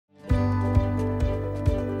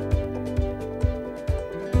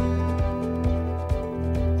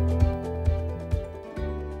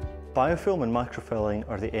Biofilm and microfilling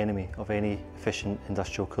are the enemy of any efficient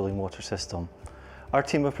industrial cooling water system. Our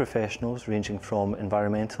team of professionals, ranging from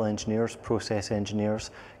environmental engineers, process engineers,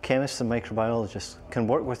 chemists and microbiologists, can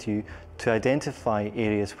work with you to identify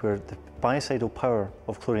areas where the biocidal power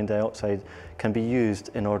of chlorine dioxide can be used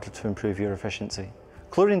in order to improve your efficiency.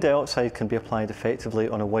 Chlorine dioxide can be applied effectively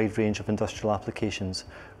on a wide range of industrial applications,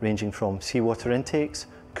 ranging from seawater intakes,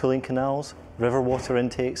 cooling canals, river water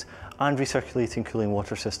intakes, and recirculating cooling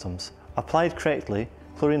water systems. Applied correctly,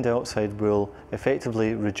 chlorine dioxide will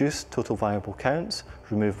effectively reduce total viable counts,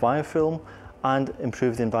 remove biofilm, and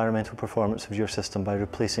improve the environmental performance of your system by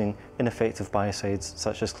replacing ineffective biocides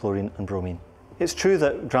such as chlorine and bromine. It's true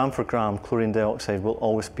that gram for gram, chlorine dioxide will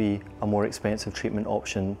always be a more expensive treatment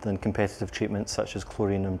option than competitive treatments such as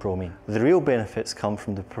chlorine and bromine. The real benefits come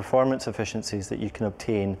from the performance efficiencies that you can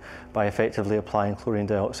obtain by effectively applying chlorine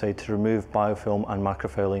dioxide to remove biofilm and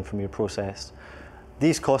macrofouling from your process.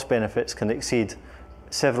 These cost benefits can exceed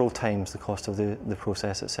several times the cost of the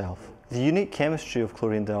process itself. The unique chemistry of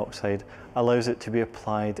chlorine dioxide allows it to be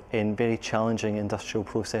applied in very challenging industrial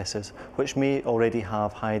processes which may already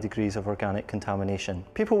have high degrees of organic contamination.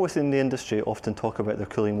 People within the industry often talk about their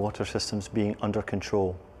cooling water systems being under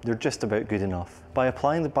control. They're just about good enough. By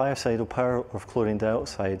applying the biocidal power of chlorine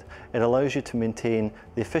dioxide, it allows you to maintain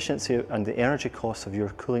the efficiency and the energy costs of your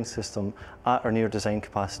cooling system at or near design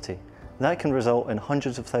capacity. That can result in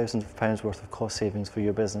hundreds of thousands of pounds worth of cost savings for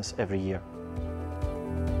your business every year.